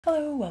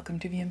Hello, welcome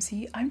to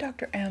VMC. I'm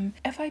Dr. M.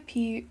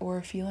 FIP,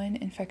 or Feline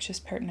Infectious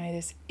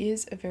Peritonitis,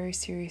 is a very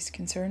serious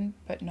concern,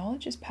 but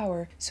knowledge is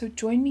power. So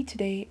join me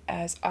today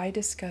as I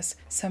discuss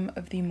some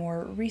of the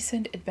more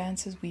recent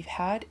advances we've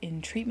had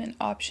in treatment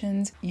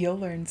options. You'll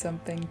learn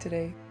something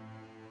today.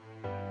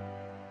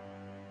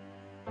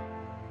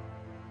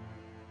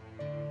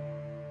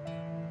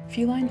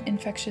 Feline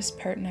Infectious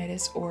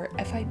Peritonitis, or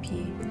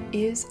FIP,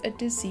 is a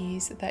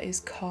disease that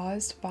is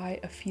caused by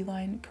a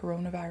feline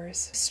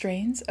coronavirus.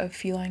 Strains of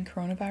feline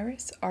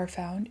coronavirus are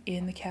found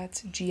in the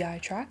cat's GI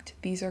tract.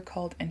 These are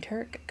called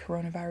enteric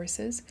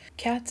coronaviruses.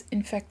 Cats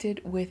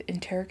infected with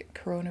enteric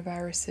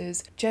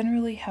coronaviruses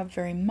generally have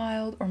very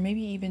mild or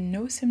maybe even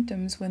no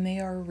symptoms when they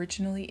are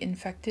originally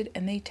infected,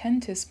 and they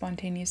tend to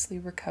spontaneously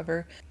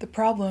recover. The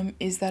problem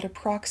is that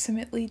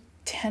approximately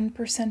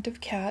 10%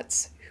 of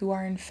cats who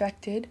are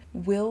infected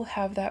will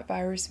have that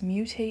virus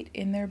mutate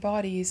in their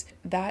bodies.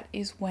 That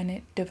is when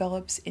it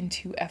develops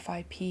into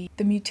FIP.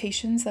 The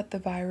mutations that the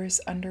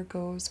virus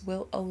undergoes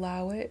will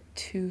allow it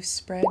to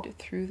spread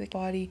through the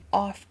body,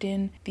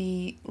 often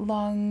the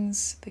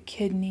lungs, the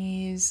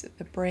kidneys,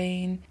 the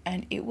brain,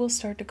 and it will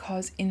start to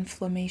cause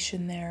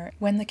inflammation there.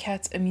 When the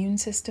cat's immune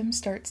system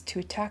starts to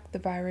attack the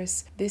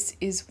virus, this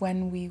is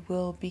when we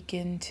will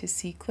begin to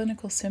see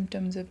clinical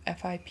symptoms of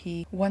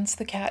FIP. Once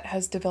the cat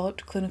has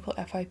developed clinical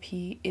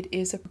FIP, it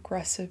is a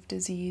progressive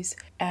disease,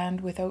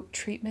 and without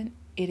treatment,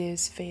 it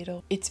is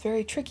fatal. It's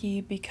very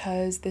tricky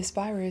because this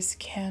virus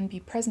can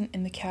be present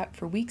in the cat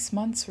for weeks,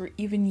 months, or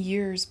even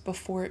years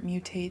before it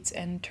mutates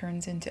and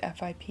turns into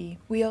FIP.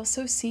 We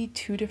also see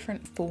two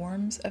different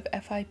forms of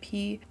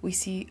FIP. We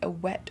see a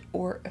wet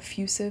or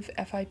effusive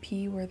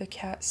FIP, where the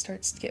cat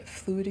starts to get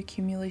fluid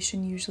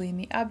accumulation, usually in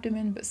the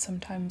abdomen, but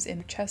sometimes in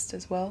the chest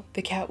as well.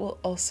 The cat will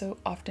also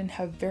often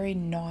have very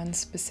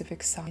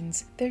non-specific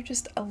signs. They're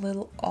just a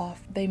little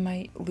off. They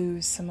might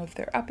lose some of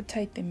their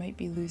appetite, they might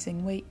be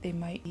losing weight, they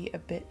might be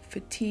a bit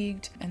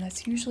fatigued, and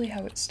that's usually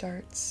how it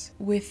starts.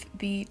 With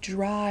the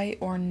dry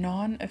or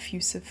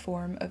non-effusive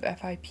form of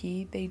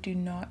FIP, they do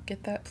not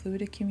get that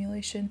fluid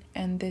accumulation,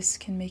 and this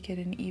can make it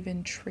an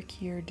even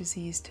trickier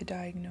disease to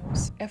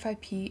diagnose.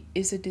 FIP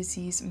is a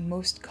disease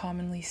most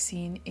commonly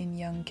seen in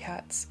young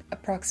cats.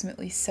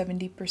 Approximately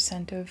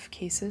 70% of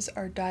cases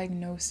are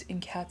diagnosed in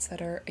cats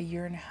that are a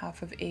year and a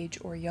half of age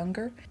or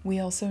younger. We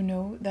also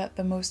know that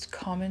the most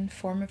common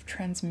form of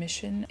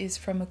transmission is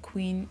from a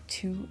queen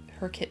to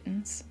her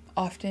kittens.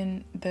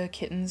 Often, the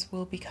kittens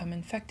will become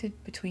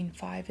infected between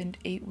 5 and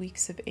 8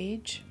 weeks of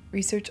age.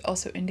 Research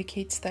also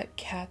indicates that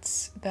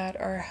cats that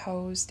are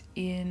housed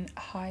in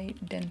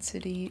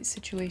high-density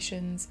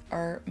situations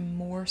are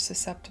more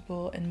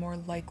susceptible and more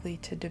likely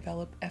to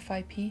develop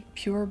FIP.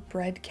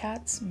 Purebred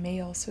cats may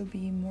also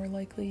be more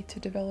likely to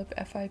develop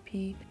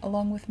FIP,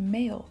 along with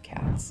male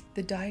cats.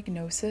 The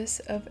diagnosis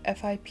of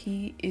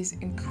FIP is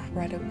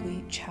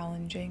incredibly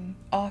challenging.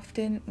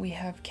 Often, we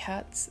have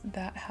cats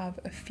that have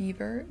a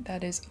fever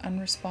that is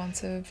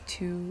unresponsive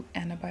to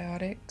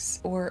antibiotics,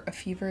 or a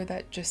fever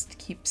that just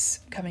keeps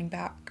coming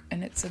back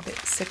and it's a bit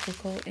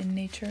cyclical in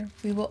nature.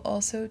 We will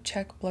also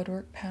check blood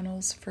work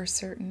panels for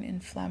certain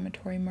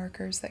inflammatory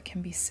markers that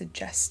can be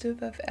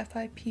suggestive of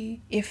FIP.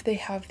 If they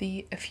have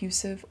the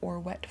effusive or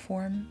wet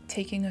form,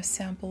 taking a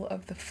sample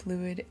of the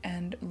fluid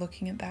and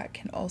looking at that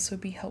can also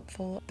be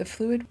helpful. The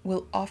fluid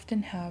will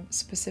often have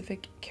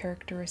specific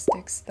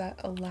characteristics that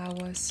allow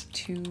us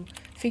to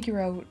figure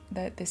out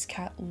that this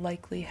cat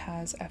likely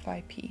has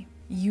FIP.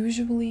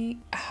 Usually,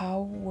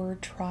 how we're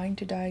trying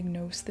to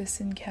diagnose this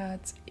in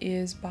cats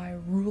is by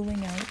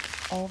ruling out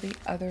all the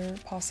other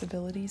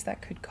possibilities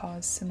that could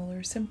cause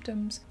similar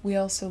symptoms. We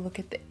also look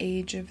at the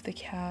age of the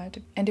cat,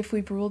 and if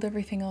we've ruled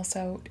everything else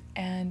out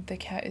and the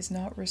cat is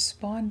not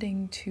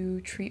responding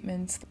to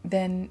treatments,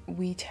 then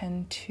we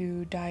tend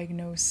to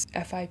diagnose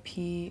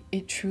FIP.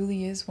 It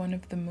truly is one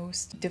of the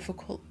most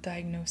difficult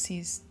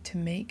diagnoses to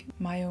make.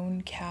 My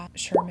own cat,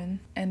 Sherman,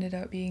 ended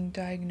up being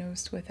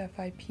diagnosed with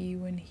FIP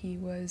when he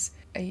was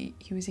a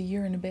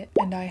year and a bit,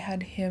 and I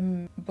had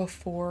him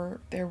before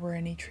there were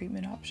any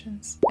treatment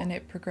options, and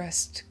it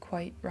progressed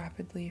quite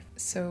rapidly.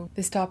 So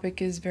this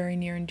topic is very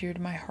near and dear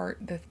to my heart.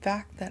 The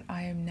fact that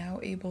I am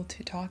now able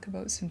to talk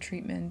about some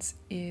treatments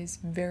is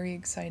very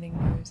exciting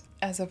news.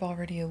 As I've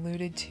already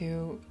alluded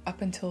to,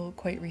 up until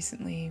quite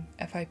recently,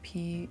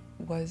 FIP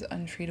was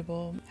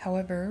untreatable.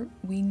 However,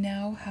 we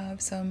now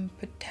have some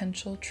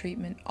potential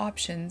treatment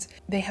options.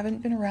 They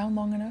haven't been around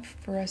long enough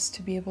for us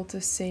to be able to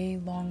say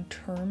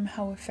long-term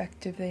how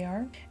effective they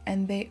are,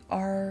 and they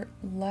are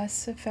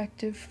less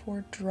effective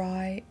for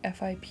dry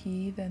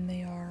FIP than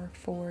they are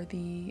for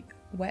the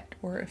wet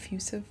or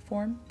effusive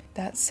form.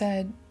 That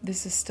said,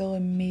 this is still a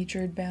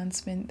major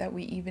advancement that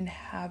we even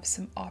have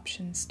some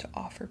options to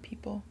offer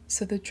people.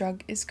 So the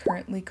drug is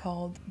currently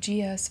called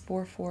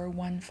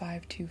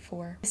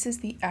GS441524. This is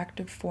the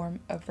active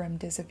form of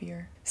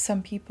remdesivir.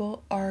 Some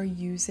people are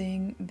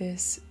using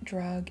this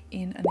drug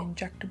in an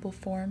injectable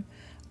form.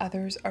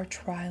 Others are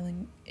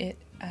trialing it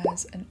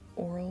as an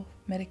oral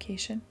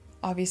medication.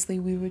 Obviously,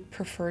 we would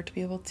prefer to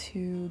be able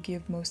to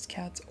give most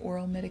cats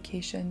oral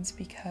medications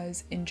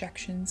because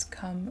injections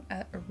come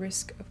at a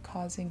risk of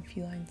causing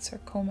feline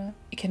sarcoma.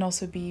 It can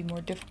also be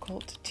more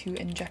difficult to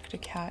inject a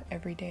cat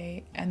every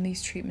day, and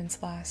these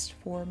treatments last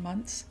for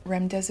months.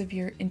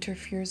 Remdesivir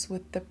interferes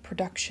with the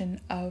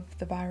production of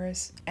the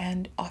virus,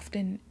 and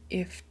often,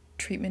 if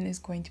treatment is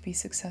going to be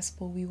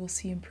successful, we will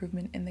see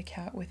improvement in the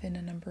cat within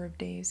a number of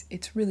days.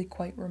 It's really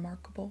quite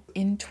remarkable.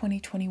 In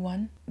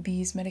 2021,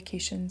 these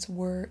medications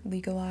were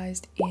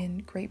legalized in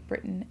Great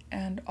Britain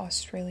and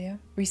Australia.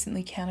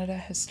 Recently, Canada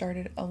has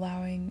started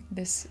allowing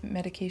this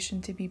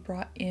medication to be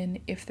brought in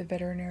if the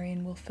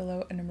veterinarian will fill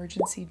out an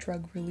emergency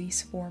drug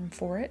release form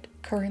for it.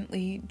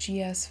 Currently,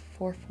 GS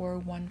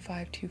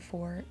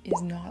 441524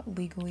 is not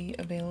legally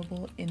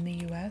available in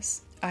the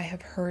US. I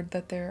have heard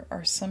that there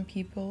are some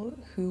people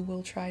who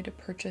will try to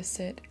purchase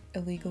it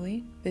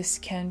illegally. This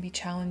can be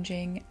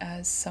challenging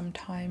as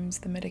sometimes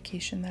the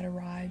medication that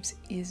arrives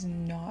is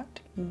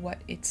not what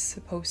it's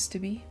supposed to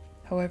be.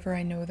 However,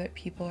 I know that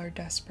people are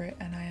desperate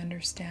and I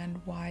understand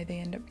why they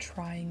end up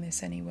trying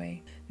this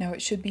anyway. Now,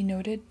 it should be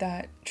noted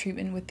that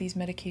treatment with these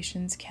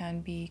medications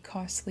can be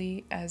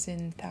costly, as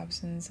in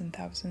thousands and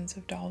thousands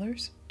of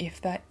dollars.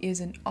 If that is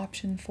an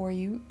option for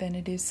you, then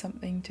it is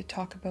something to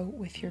talk about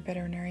with your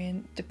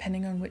veterinarian.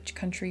 Depending on which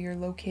country you're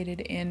located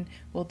in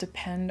will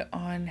depend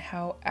on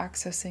how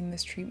accessing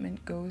this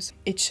treatment goes.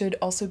 It should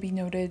also be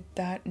noted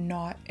that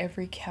not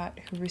every cat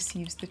who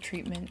receives the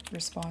treatment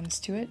responds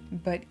to it,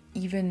 but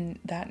even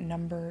that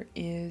number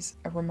is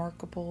a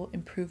remarkable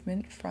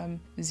improvement from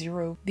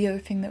 0. The other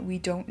thing that we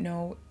don't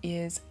know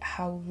is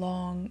how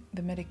long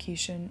the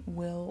medication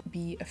will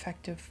be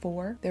effective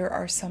for. There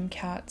are some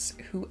cats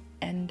who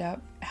end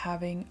up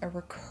having a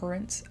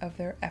recurrence of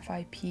their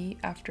FIP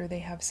after they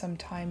have some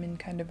time in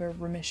kind of a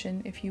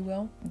remission, if you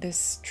will.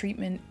 This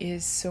treatment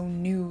is so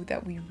new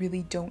that we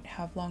really don't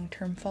have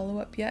long-term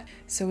follow-up yet,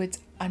 so it's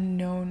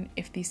unknown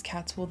if these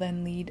cats will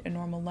then lead a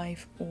normal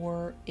life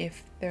or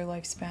if their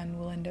lifespan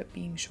will end up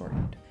being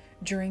shortened.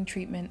 During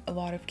treatment, a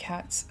lot of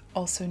cats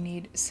also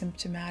need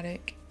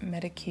symptomatic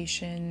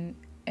medication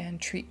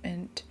and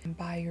treatment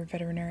by your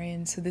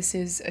veterinarian. So this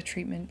is a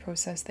treatment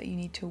process that you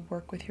need to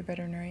work with your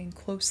veterinarian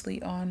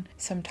closely on.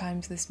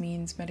 Sometimes this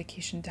means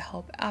medication to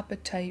help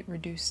appetite,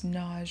 reduce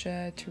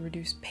nausea, to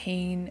reduce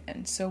pain,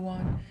 and so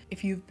on.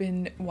 If you've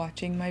been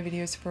watching my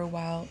videos for a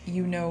while,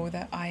 you know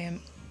that I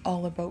am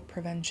all about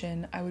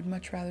prevention. I would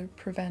much rather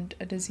prevent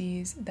a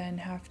disease than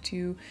have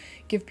to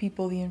give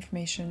people the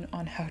information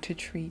on how to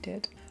treat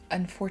it.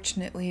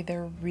 Unfortunately,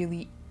 there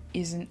really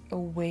isn't a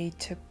way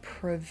to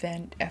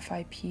prevent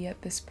FIP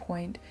at this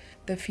point.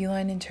 The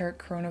feline enteric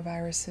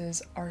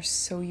coronaviruses are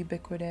so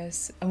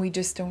ubiquitous, and we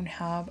just don't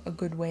have a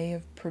good way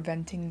of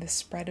preventing the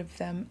spread of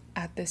them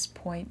at this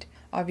point.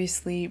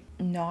 Obviously,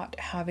 not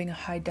having a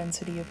high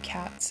density of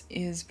cats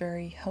is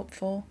very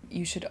helpful.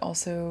 You should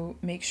also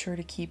make sure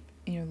to keep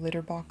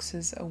litter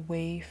boxes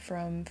away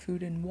from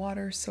food and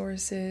water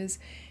sources.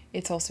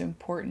 It's also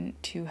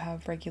important to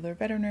have regular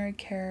veterinary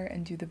care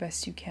and do the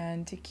best you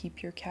can to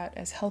keep your cat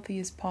as healthy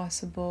as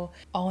possible.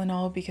 All in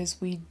all,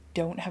 because we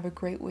don't have a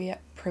great way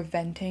at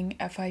preventing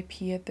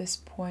FIP at this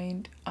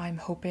point, I'm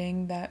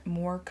hoping that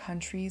more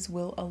countries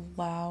will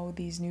allow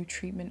these new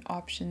treatment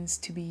options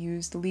to be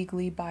used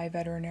legally by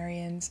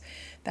veterinarians.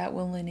 That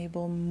will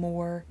enable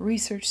more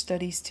research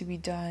studies to be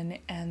done,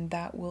 and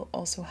that will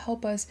also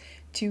help us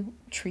to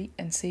treat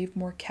and save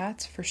more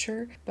cats for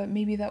sure, but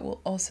maybe that will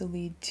also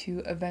lead to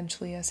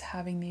eventually us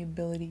having the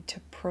ability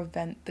to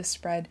prevent the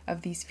spread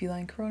of these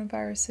feline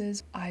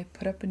coronaviruses. I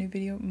put up a new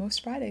video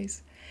most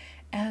Fridays,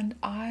 and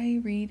I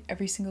read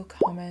every single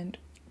comment.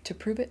 To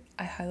prove it,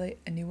 I highlight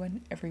a new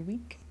one every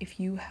week. If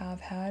you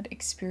have had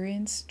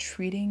experience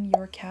treating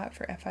your cat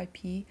for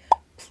FIP,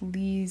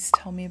 please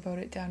tell me about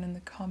it down in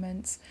the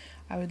comments.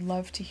 I would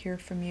love to hear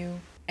from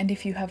you. And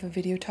if you have a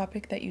video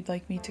topic that you'd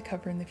like me to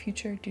cover in the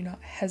future, do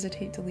not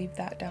hesitate to leave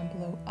that down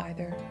below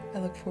either. I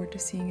look forward to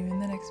seeing you in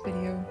the next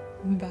video.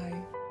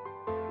 Bye.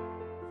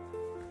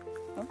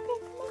 Okay,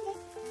 come on.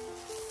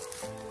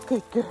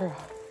 Good girl.